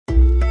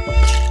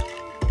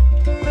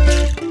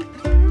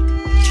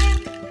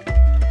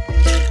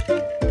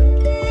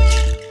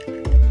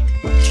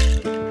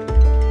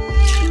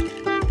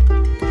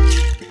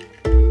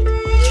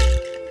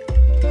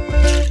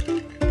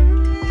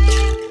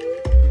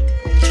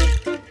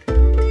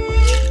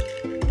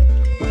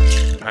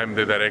I'm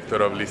the director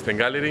of List and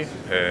Gallery.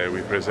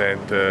 We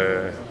present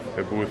a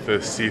booth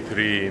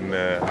C3 in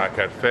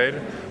Akaa Art Fair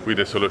with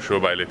a solo show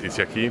by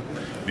Laetitia Ky,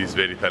 this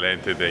very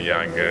talented and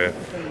young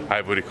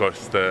Ivory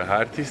Coast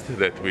artist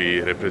that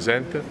we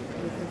represent.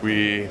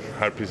 We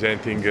are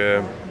presenting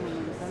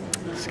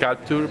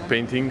sculpture,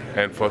 painting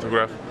and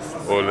photograph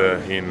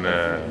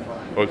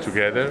all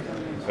together.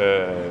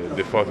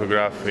 The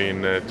photograph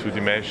in two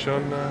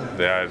dimensions.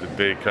 They are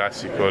very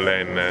classical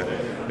and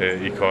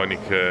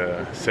iconic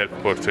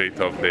self-portrait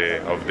of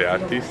the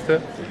artist,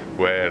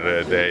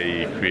 where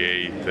they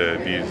create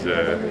this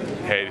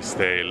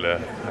hairstyle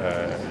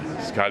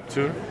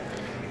sculpture,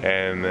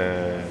 and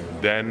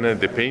then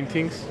the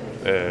paintings,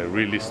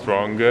 really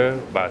strong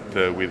but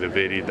with a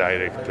very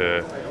direct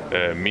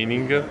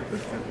meaning,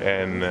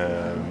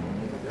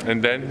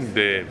 and then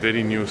the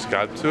very new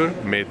sculpture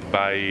made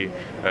by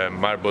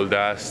marble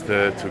dust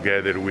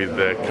together with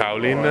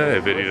kaolin,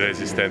 a very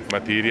resistant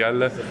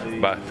material,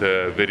 but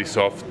very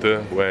soft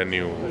when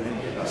you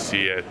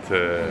see it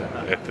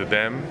at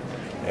them.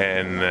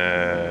 And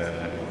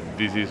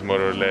this is more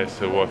or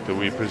less what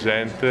we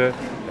present,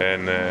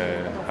 and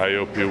I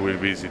hope you will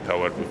visit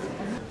our booth.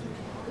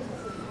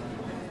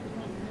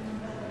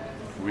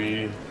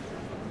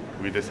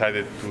 We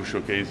decided to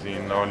showcase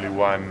in only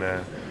one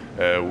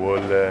wall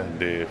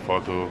the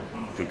photo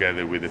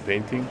together with the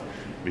painting,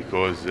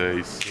 because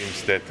it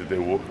seems that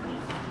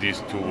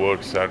these two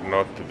works are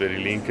not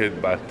very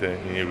linked, but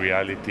in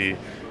reality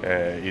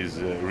is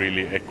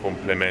really a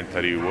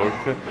complementary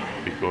work,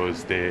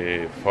 because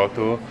the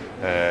photo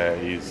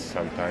is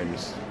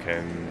sometimes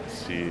can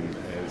seen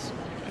as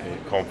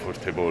a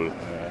comfortable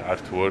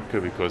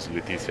artwork, because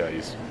Laetitia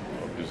is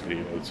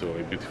obviously also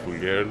a beautiful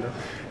girl,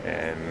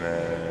 and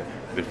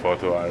the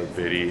photos are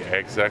very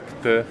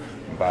exact,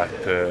 but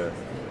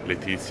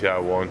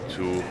Laetitia wants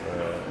to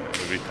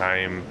every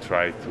time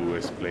try to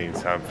explain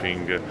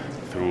something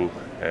through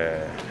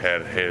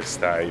her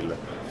hairstyle.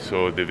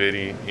 So the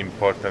very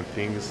important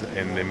things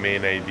and the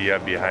main idea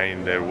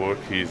behind her work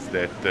is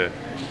that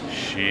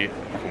she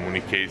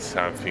communicates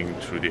something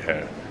through the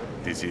hair.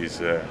 This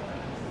is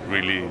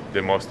really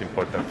the most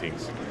important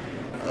things.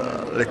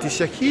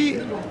 Laetitia Ky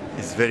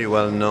is very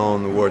well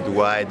known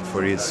worldwide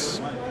for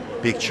his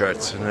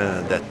pictures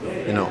that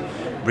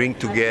bring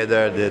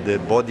together the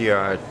body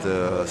art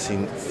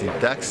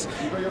syntax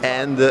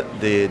and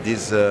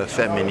these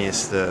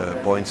feminist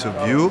points of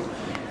view,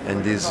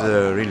 and this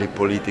really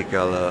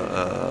political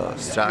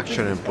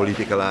structure and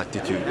political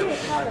attitude.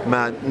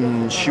 But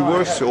she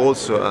works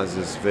also, as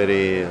is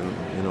very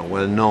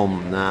well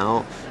known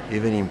now,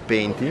 even in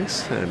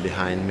paintings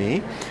behind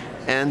me,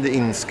 and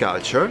in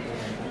sculpture.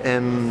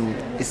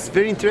 It's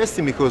very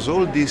interesting because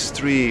all these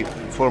three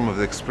forms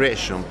of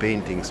expression,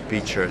 paintings,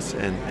 pictures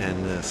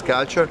and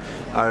sculpture,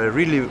 are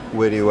really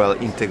very well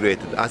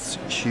integrated. As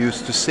she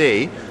used to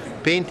say,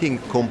 painting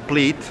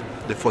complete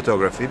the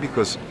photography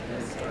because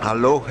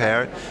allow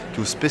her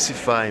to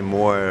specify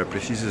more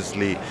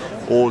precisely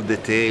all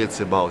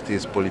details about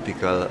his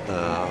political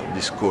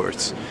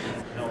discourse.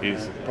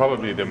 It's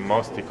probably the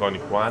most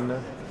iconic one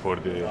for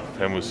the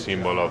famous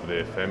symbol of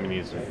the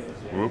feminism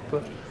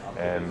group.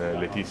 And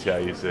Laetitia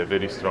is a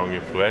very strong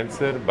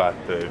influencer, but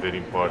a very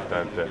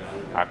important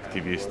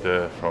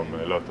activist from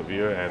a lot of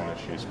years, and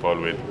she's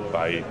followed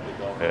by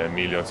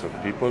millions of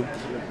people.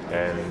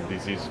 And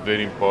this is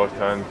very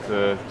important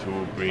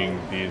to bring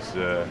this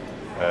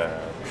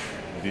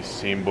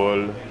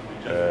symbol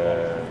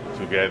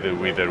together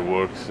with her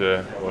works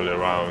all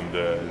around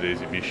the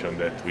exhibition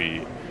that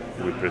we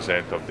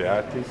present of the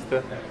artist.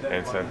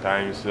 And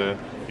sometimes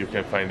you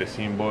can find a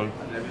symbol,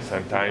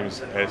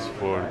 sometimes as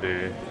for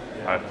the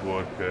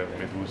artwork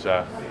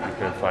Medusa, you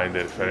can find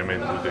a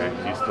reference to the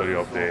history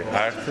of the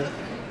art.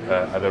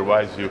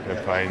 Otherwise, you can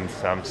find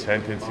some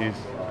sentences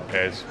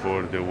as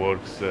for the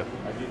work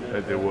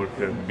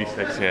Be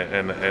Sexy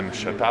and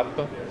Shut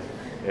Up,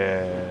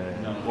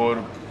 or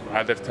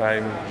other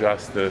time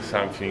just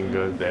something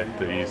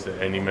that is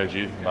an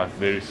image but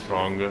very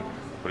strong.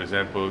 For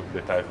example,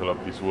 the title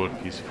of this work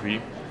is Free,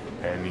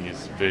 and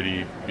it's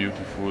very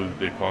beautiful,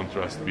 the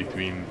contrast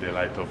between the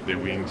light of the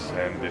wings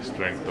and the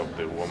strength of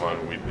the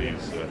woman with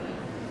this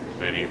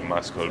very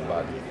masculine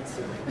body.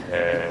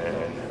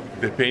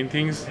 The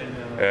paintings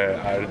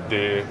are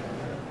the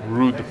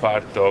rude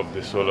part of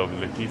the soul of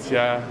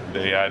Laetitia.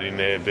 They are in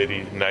a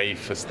very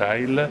naive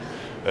style,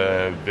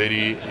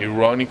 very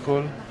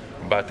ironical,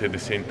 but at the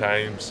same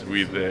time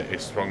with a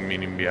strong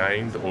meaning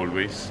behind,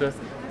 always.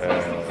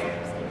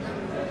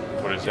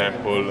 For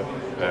example,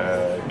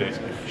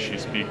 she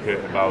speaks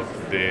about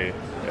the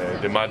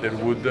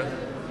motherhood,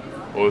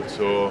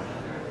 also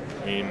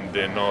in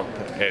the not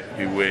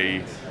happy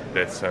way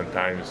that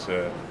sometimes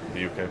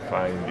you can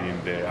find in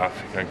the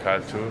African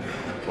culture.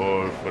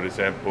 Or, for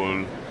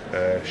example,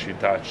 she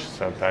touched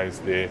sometimes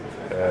the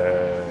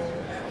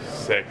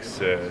sex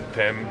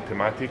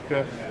thematic.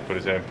 For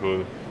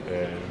example,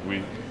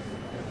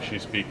 she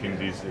speaks in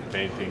this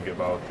painting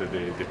about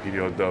the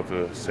period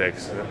of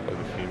sex, of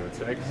the female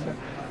sex,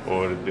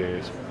 or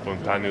the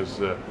spontaneous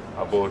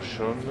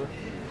abortion,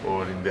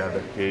 or in the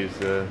other case,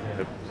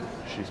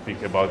 she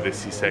speaks about the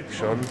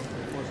C-section.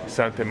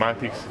 Some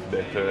thematics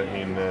that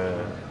in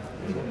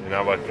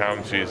our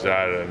countries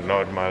are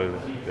normal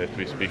that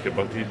we speak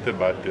about it,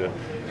 but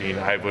in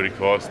Ivory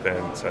Coast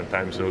and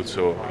sometimes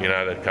also in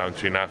other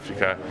countries in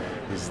Africa,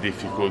 it's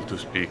difficult to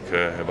speak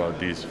about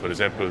this. For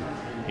example,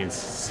 in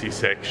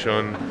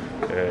C-section,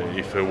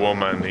 if a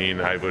woman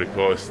in Ivory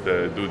Coast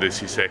do the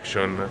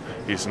C-section,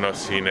 is not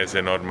seen as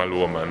a normal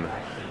woman.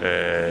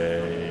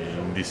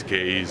 In this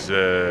case,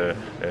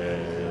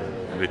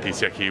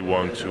 Laetitia Ky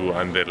wants to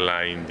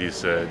underline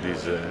this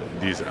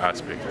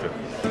aspect.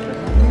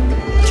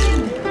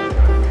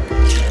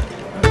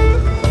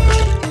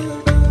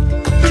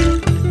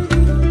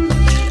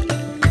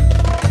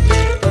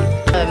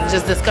 I'm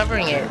just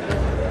discovering it.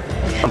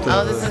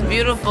 Oh, this is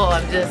beautiful.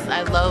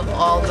 I love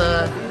all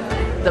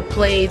the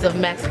plays of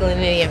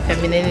masculinity and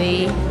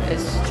femininity.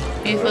 It's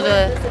beautiful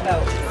to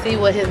see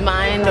what his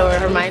mind or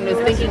her mind was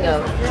thinking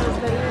of.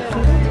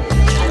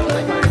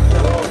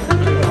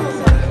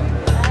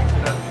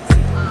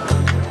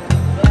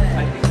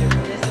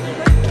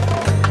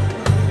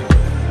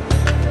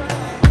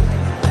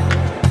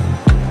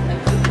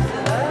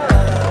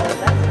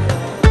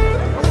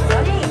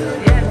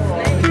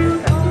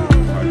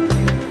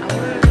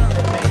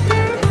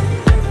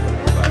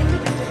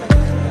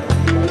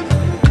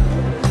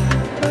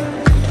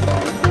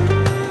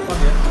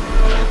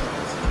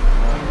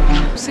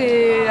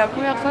 C'est la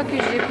première fois que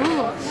je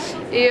découvre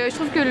et je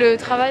trouve que le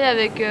travail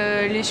avec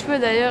les cheveux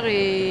d'ailleurs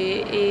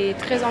est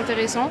très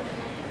intéressant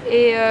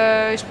et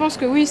je pense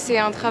que oui, c'est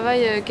un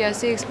travail qui est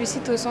assez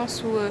explicite au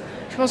sens où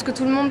je pense que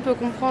tout le monde peut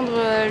comprendre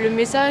le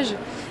message.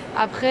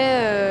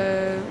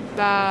 Après,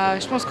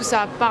 je pense que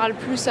ça parle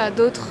plus à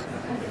d'autres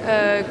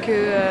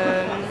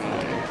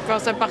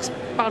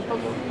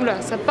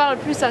ça parle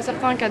plus à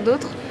certains qu'à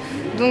d'autres.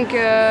 Donc,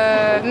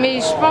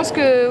 mais je pense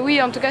que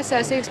oui, en tout cas c'est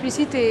assez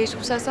explicite et je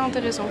trouve ça assez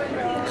intéressant.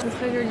 C'est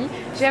très joli.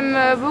 J'aime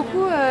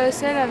beaucoup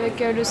celle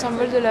avec le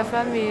symbole de la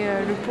femme et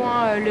le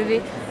poing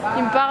levé.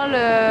 Il me parle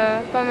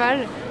pas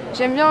mal.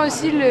 J'aime bien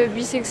aussi le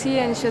Be Sexy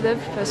and Shut Up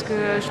parce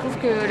que je trouve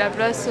que la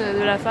place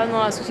de la femme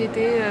dans la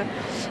société,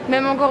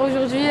 même encore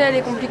aujourd'hui, elle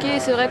est compliquée.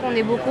 C'est vrai qu'on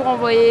est beaucoup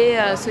renvoyé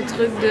à ce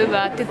truc de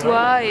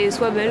tais-toi et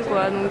sois belle,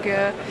 quoi. Donc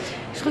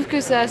je trouve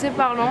que c'est assez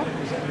parlant.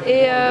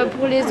 Et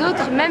pour les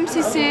autres, même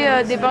si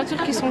c'est des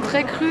peintures qui sont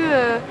très crues,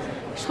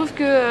 je trouve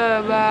que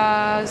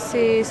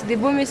c'est des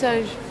beaux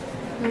messages.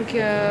 Donc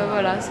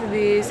voilà, c'est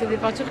des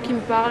peintures qui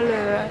me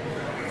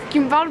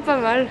parlent pas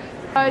mal.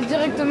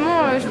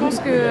 Directement, je pense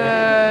que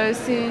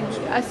c'est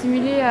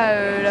assimilé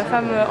à la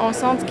femme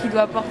enceinte qui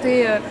doit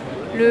porter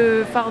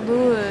le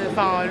fardeau,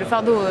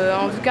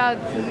 en tout cas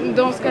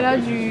dans ce cas-là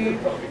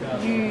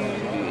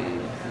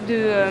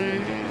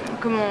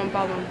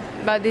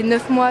des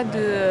 9 mois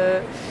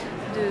de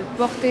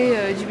portée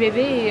du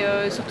bébé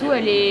et surtout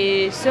elle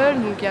est seule,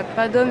 donc il n'y a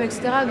pas d'homme,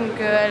 etc.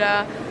 Donc elle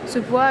a ce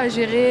poids à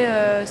gérer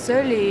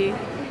seule et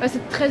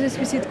c'est très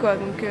explicite, quoi.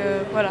 Donc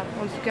voilà,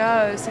 en tout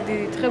cas c'est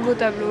des très beaux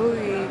tableaux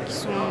et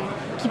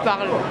qui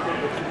parlent.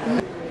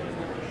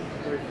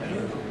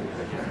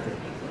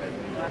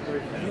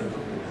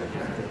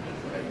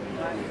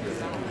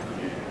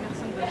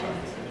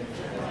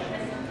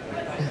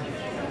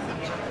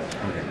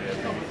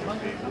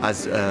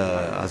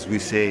 As we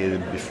say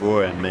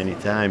before and many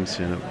times,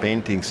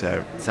 paintings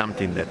are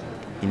something that,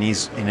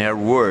 in her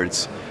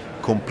words,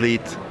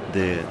 complete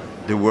the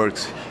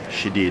works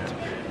she did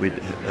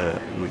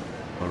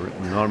or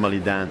normally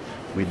done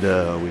with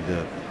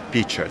the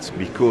pictures,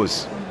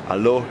 because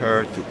allow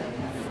her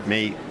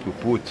to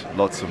put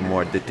lots of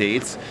more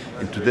details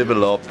and to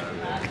develop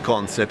a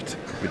concept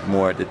with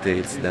more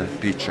details than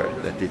picture.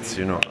 That it's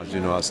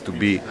has to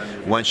be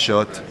one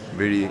shot,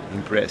 very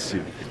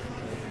impressive.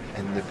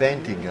 And the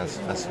painting,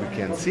 as we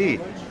can see,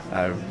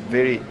 are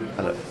very.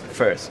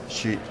 First,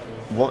 she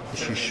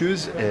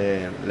choose,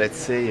 let's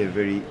say, a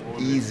very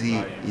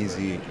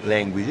easy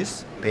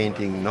languages,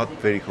 painting not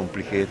very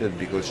complicated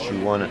because she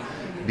wanna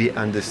be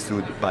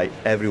understood by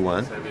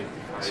everyone.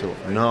 So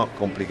no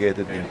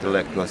complicated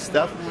intellectual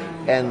stuff.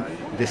 And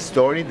the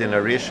story, the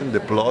narration,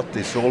 the plot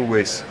is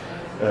always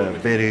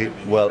very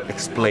well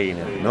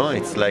explained. No,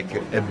 it's like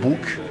a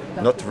book,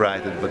 not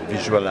written but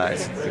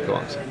visualized the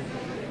concept.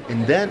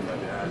 And then,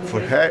 for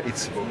her,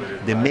 it's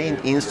the main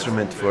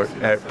instrument for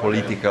her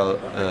political,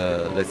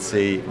 let's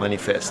say,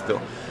 manifesto,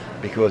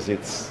 because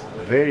it's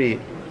very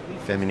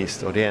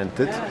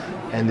feminist-oriented,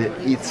 and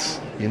it's,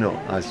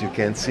 as you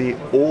can see,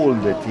 all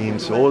the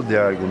themes, all the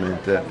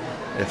arguments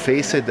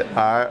faced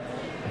are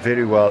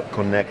very well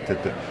connected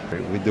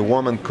with the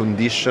woman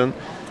condition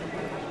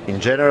in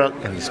general,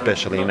 and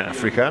especially in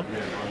Africa.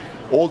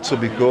 Also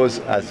because,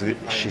 as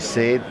she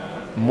said,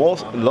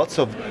 lots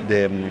of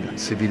the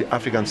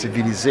African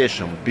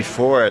civilization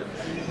before,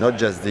 not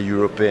just the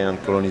European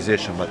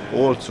colonization, but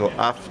also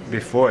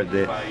before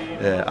the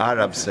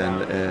Arabs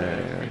and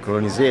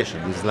colonization,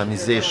 the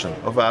Islamization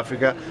of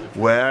Africa,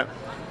 were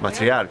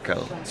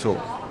matriarchal. So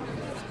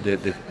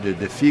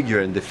the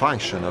figure and the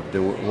function of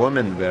the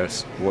woman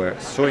were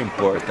so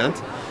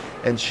important,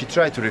 And she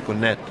tried to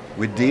reconnect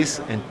with this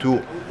and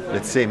to,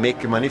 let's say,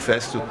 make a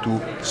manifesto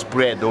to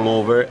spread all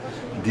over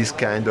this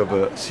kind of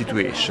a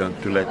situation,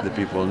 to let the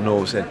people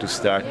know and to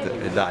start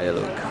a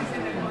dialogue.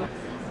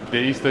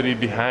 The history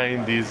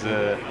behind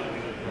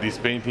this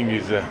painting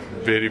is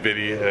very,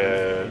 very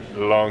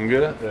long.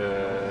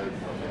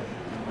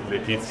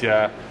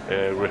 Laetitia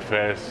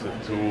refers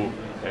to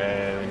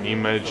an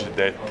image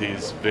that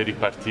is very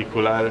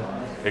particular,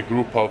 a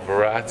group of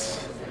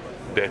rats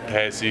that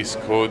has its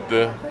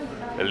code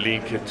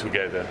linked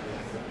together.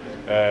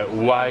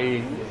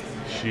 Why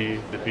she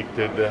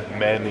depicted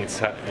men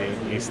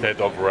instead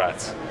of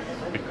rats?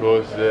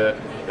 Because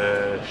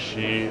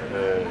she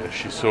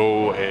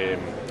saw a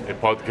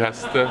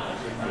podcast.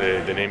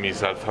 The name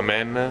is Alpha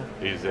Men.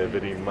 It's a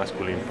very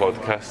masculine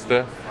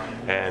podcast,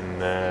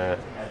 and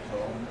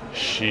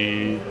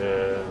she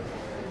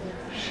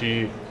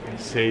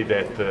say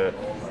that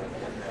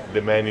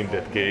the man in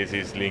that case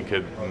is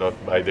linked not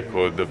by the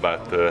code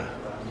but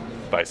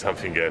by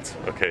something else.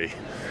 Okay,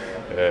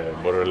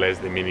 more or less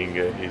the meaning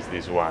is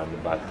this one,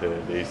 but the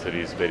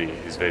history is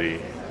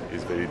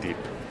very deep.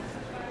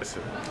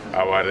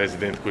 Our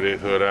resident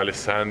curator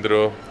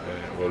Alessandro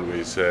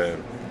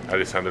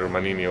Alessandro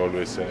Romanini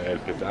always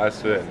helped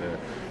us, and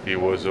he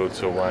was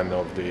also one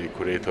of the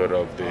curator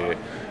of the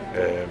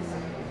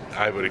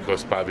Ivory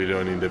Coast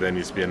Pavilion in the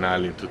Venice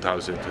Biennale in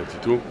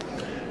 2022,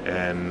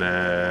 and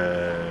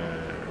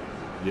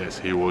yes,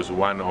 he was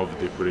one of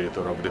the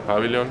curator of the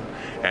pavilion,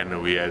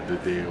 and we had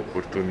the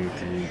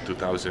opportunity in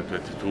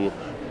 2022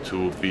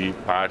 to be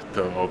part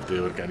of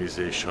the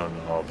organization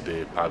of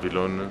the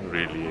pavilion.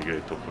 Really a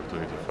great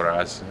opportunity for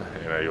us,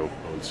 and I hope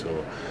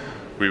also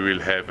we will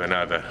have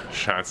another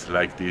chance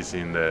like this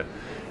in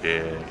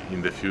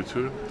the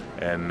future.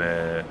 And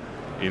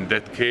in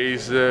that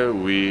case,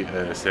 we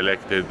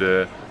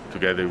selected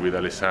together with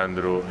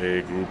Alessandro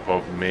a group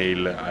of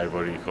male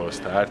Ivory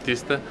Coast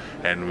artists,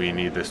 and we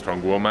need a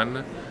strong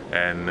woman.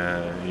 And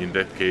in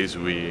that case,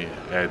 we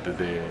had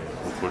the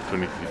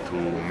opportunity to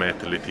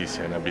meet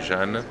Laetitia in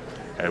Abidjan,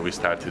 and we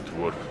started to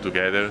work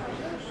together.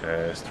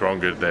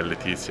 Stronger than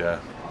Laetitia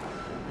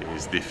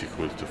is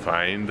difficult to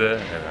find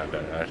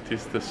another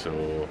artist,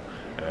 so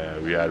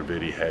we are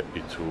very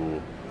happy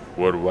to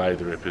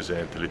worldwide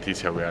represent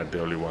Laetitia. We are the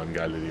only one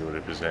gallery who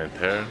represent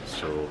her,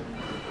 so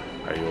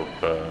I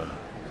hope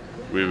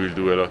we will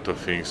do a lot of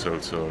things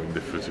also in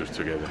the future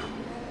together.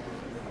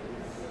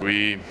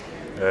 We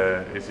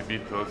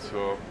exhibit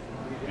also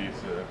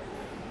these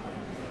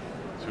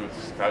two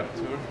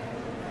sculptures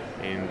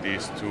in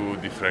these two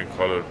different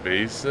color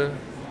base,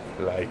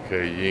 like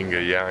yin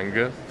and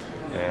yang,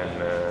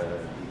 and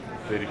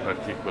very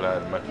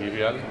particular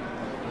material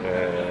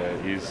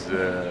is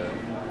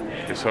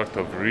a sort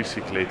of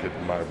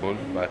recycled marble,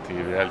 but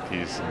in reality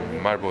is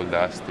marble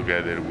dust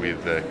together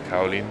with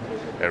kaolin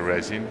and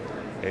resin,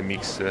 a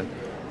mix,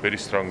 very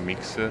strong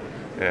mix,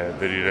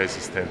 very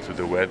resistant to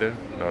the weather.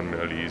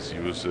 Normally is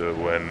used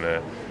when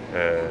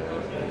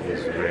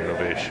is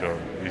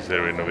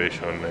a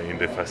renovation in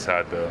the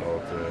facade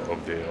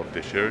of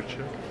the church.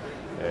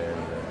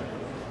 And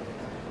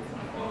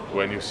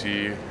when you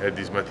see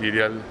this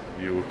material,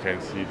 you can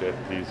see that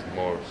it is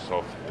more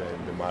soft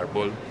than the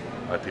marble,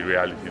 but in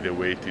reality the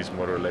weight is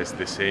more or less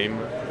the same.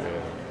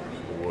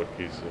 The work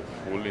is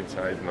full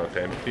inside, not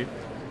empty,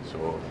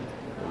 so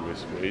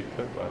always weight,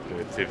 but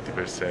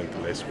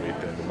 30% less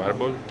weight than the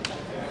marble.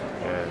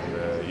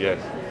 And yes,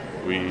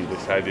 we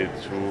decided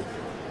to,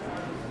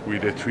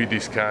 with a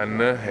 3D scan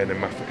and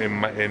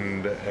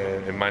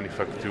a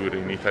manufacture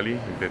in Italy,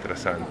 in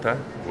Pietrasanta,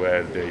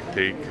 where they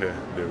take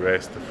the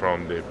rest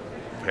from the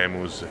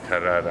famous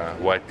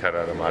white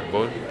Carrara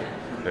marble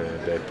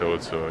that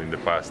also in the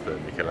past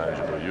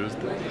Michelangelo used.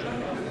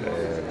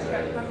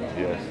 And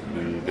yes,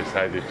 we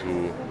decided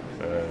to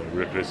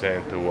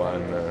represent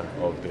one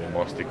of the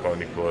most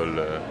iconic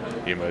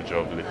image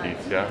of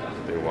Laetitia,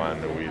 the one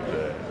with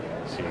the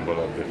symbol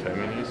of the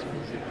feminism.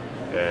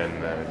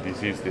 And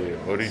this is the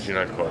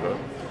original color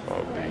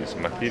of this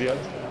material,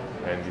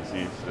 and this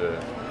is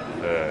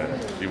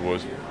it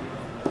was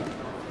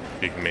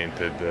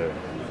pigmented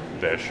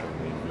version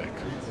in black.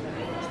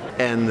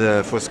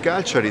 And for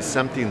sculpture is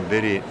something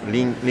very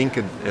linked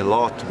a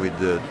lot with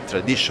the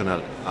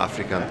traditional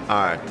African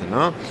art,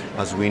 no?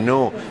 As we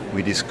know,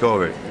 we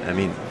discovered,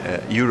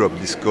 Europe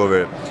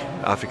discovered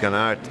African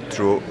art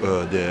through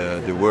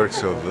the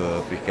works of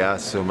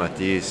Picasso,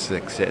 Matisse,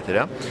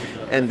 etc.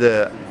 And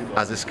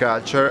as a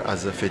sculpture,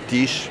 as a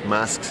fetish,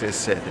 masks,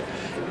 etc.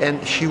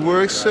 And she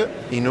works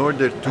in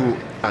order to,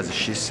 as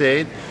she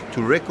said,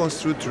 to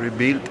reconstruct, to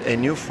rebuild a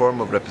new form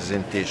of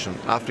representation,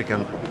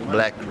 African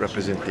black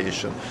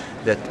representation,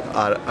 that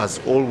has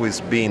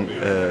always been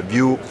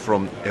viewed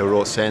from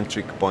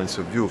Eurocentric points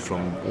of view,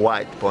 from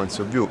white points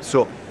of view.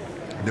 So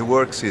the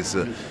works is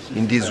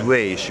in this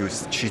way,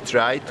 she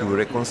tried to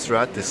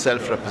reconstruct a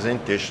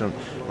self-representation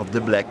of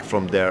the black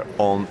from their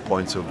own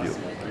points of view.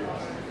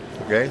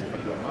 Okay?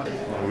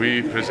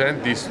 We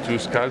present these two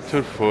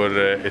sculptures for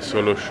a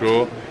solo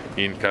show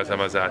in Casa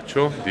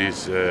Masaccio,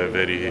 this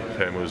very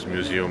famous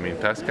museum in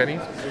Tuscany,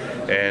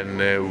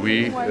 and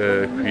we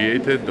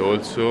created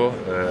also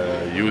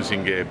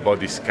using a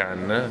body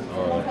scan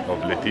of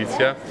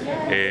Laetitia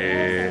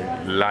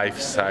a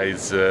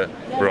life-size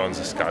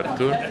bronze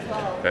sculpture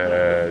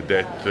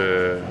that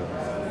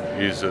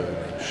is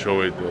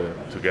showed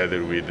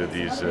together with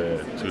these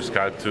two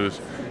sculptures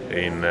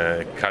in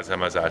Casa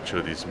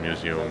Masaccio, this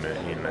museum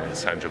in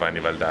San Giovanni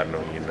Valdarno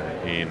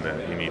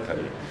in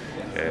Italy.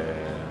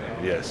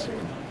 Yes.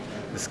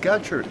 The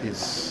sculpture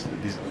is,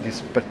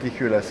 this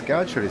particular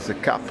sculpture is a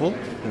couple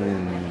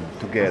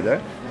together,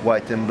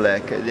 white and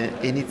black,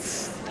 and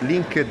it's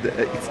linked,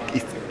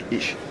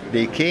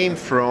 they came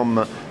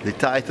from the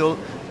title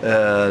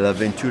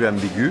L'avventura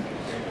ambiguë.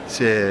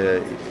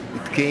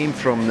 It came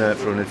from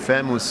a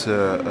famous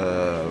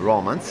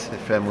romance, a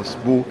famous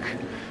book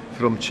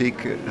from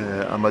Czech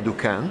Amadou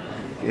Khan.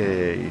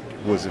 It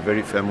was a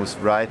very famous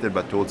writer,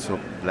 but also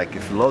like a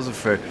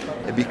philosopher,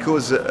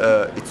 because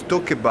it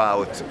talked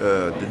about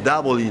the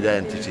double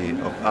identity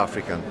of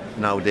African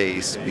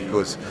nowadays,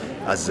 because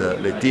as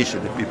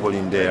Laetitia, the people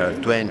in their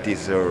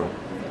 20s or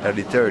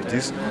early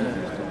 30s,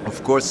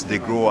 of course they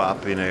grow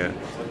up in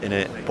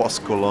a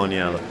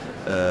post-colonial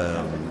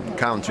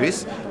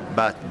countries,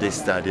 but they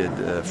studied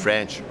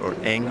French or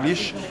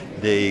English.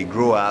 They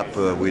grow up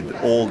with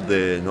all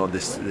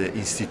the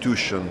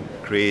institution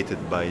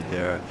created by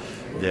their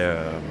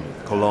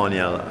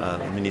colonial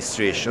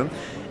administration,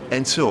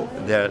 and so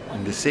they are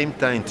at the same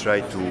time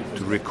try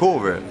to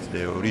recover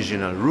the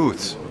original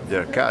roots,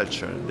 their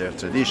culture, their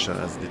tradition,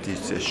 as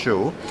Laetitia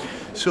show.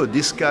 So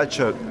this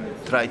culture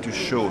try to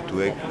show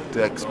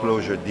to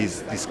explore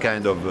this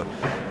kind of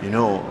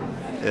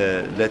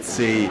let's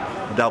say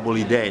double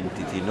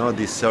identity,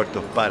 this sort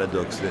of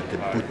paradox that they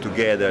put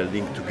together,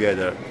 link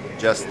together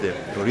just the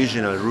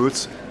original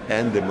roots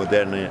and the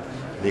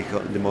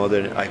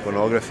modern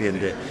iconography and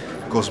the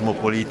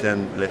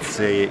cosmopolitan, let's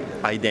say,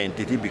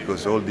 identity,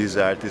 because all these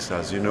artists,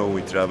 as you know,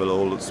 we travel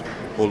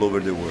all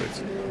over the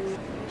world.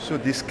 So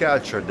this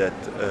culture that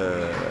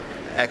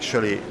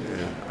actually,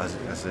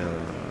 as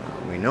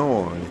we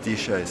know,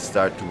 Laetitia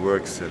started to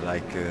work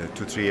like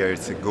 2-3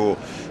 years ago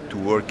to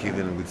work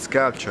even with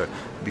sculpture,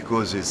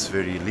 because it's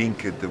very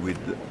linked with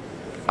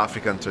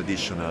African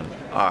traditional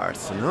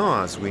arts,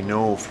 as we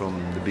know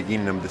from the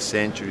beginning of the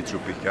century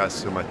through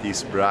Picasso,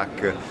 Matisse,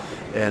 Braque,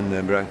 and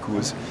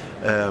Brancusi.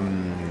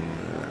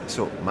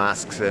 So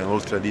masks and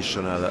all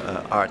traditional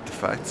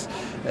artifacts,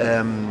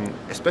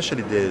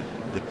 especially the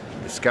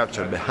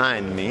sculpture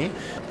behind me.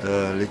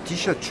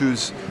 Laetitia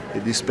chose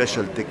this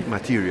special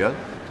material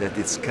that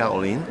is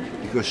kaolin,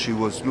 because she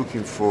was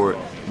looking for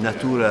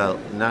natural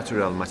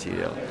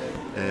material.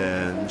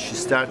 And she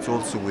starts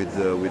also with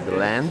the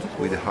land,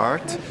 with the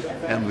heart,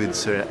 and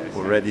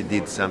already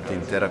did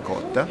something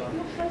terracotta,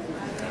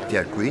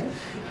 terre-cuit.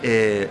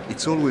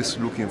 It's always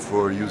looking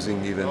for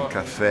using even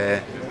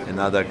cafe and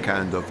other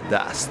kind of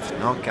dust,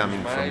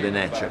 coming from the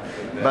nature.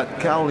 But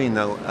kaolin,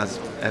 as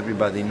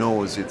everybody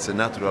knows, it's a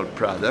natural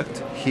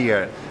product,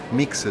 here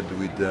mixed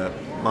with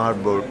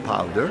marble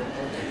powder,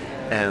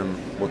 and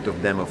both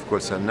of them of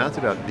course are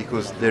natural,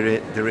 because they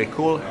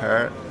recall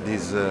her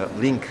this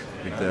link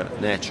with the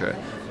nature,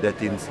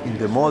 that in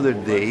the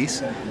modern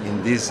days,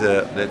 in this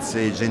let's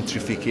say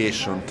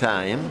gentrification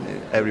time,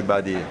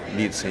 everybody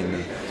lives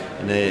in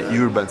a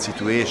urban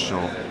situation,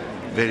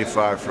 very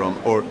far from,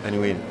 or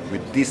anyway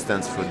with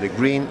distance for the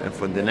green and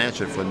for the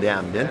nature, for the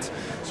ambient,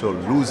 so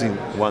losing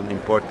one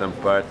important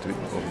part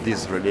of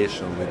this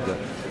relation with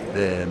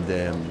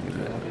the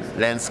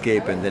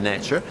landscape and the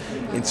nature.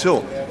 And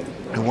so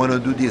I want to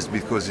do this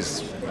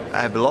because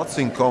I have lots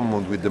in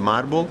common with the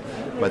marble,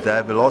 but I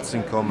have lots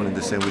in common in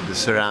the same with the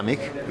ceramic,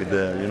 with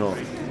the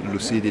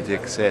lucidity,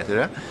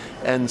 etc.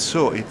 And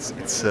so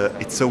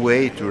it's a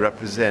way to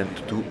represent,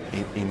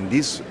 in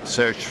this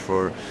search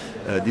for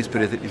this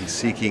period is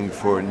seeking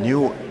for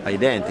new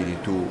identity,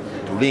 to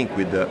link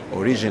with the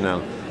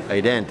original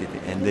identity,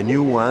 and the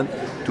new one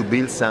to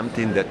build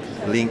something that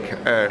link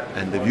her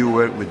and the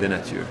viewer with the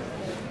nature.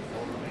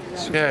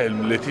 Yeah,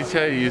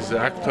 Laetitia is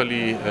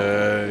actually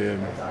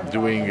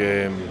doing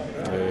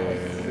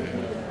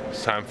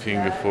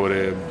something for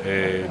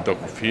a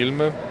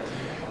docu-film.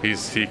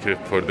 It's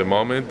secret for the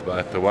moment,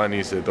 but one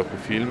is a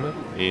docu-film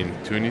in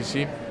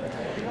Tunisia,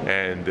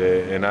 and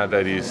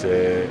another is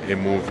a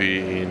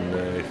movie in,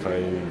 if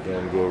I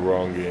don't go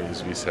wrong, in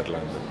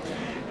Switzerland.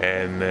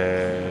 And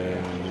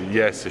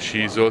yes,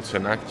 she is also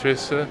an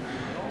actress.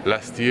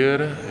 Last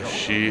year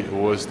she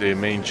was the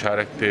main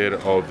character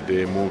of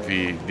the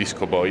movie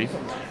Disco Boy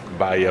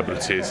by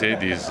Abruzzese,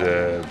 this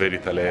very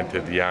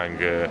talented young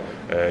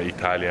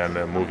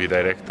Italian movie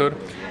director,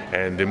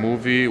 and the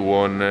movie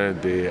won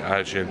the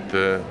Argent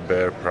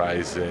Bear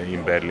Prize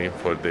in Berlin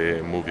for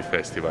the movie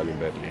festival in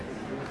Berlin.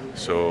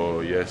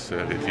 So yes,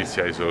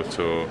 Laetitia is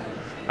also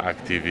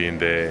active in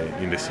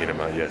the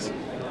cinema, yes.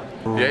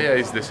 Yeah,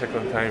 it's the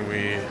second time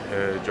we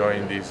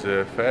join this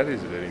fair.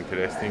 It's very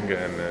interesting,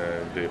 and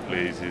the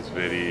place is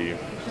very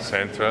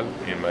central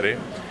in Marais.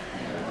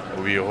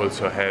 We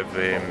also have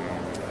a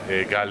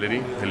a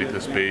gallery, a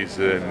little space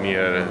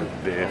near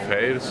the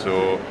fair,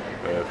 so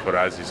for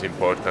us it's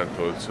important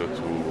also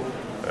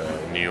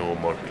to new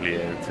more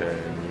clients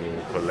and new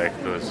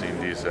collectors in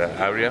this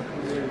area,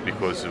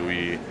 because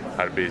we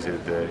are based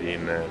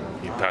in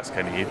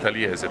Tuscany,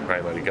 Italy as a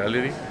primary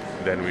gallery.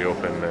 Then we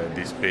opened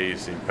this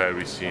space in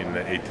Paris in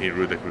 18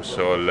 Rue de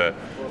Croussol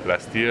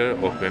last year,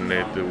 opened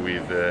it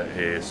with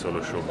a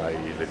solo show by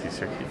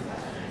Laetitia Ky.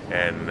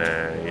 And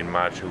in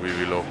March we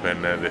will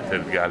open the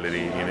third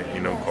gallery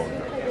in Hong Kong.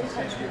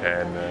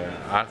 And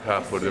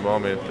Akaa for the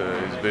moment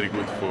is very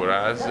good for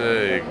us,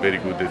 a very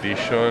good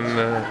edition.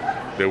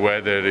 The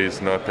weather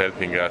is not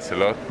helping us a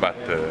lot, but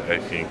I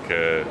think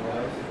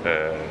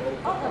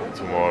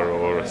tomorrow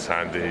or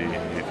Sunday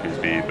it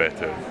will be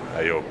better,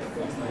 I hope.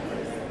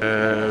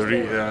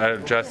 I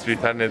just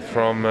returned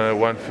from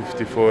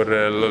 154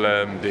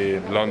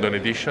 the London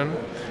edition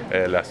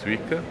last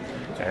week,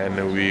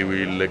 and we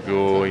will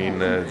go in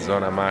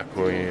Zona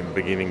Mako in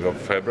beginning of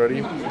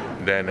February,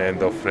 then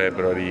end of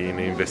February in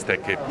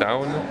Investec Cape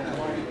Town,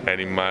 and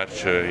in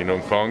March in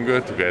Hong Kong.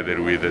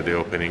 Together with the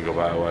opening of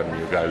our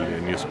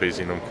new space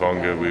in Hong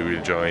Kong, we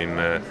will join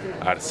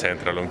Art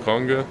Central Hong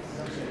Kong,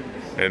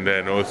 and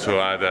then also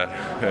other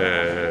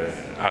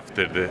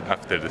after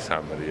the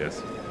summer.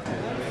 Yes.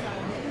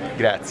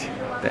 Grazie.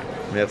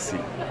 Merci.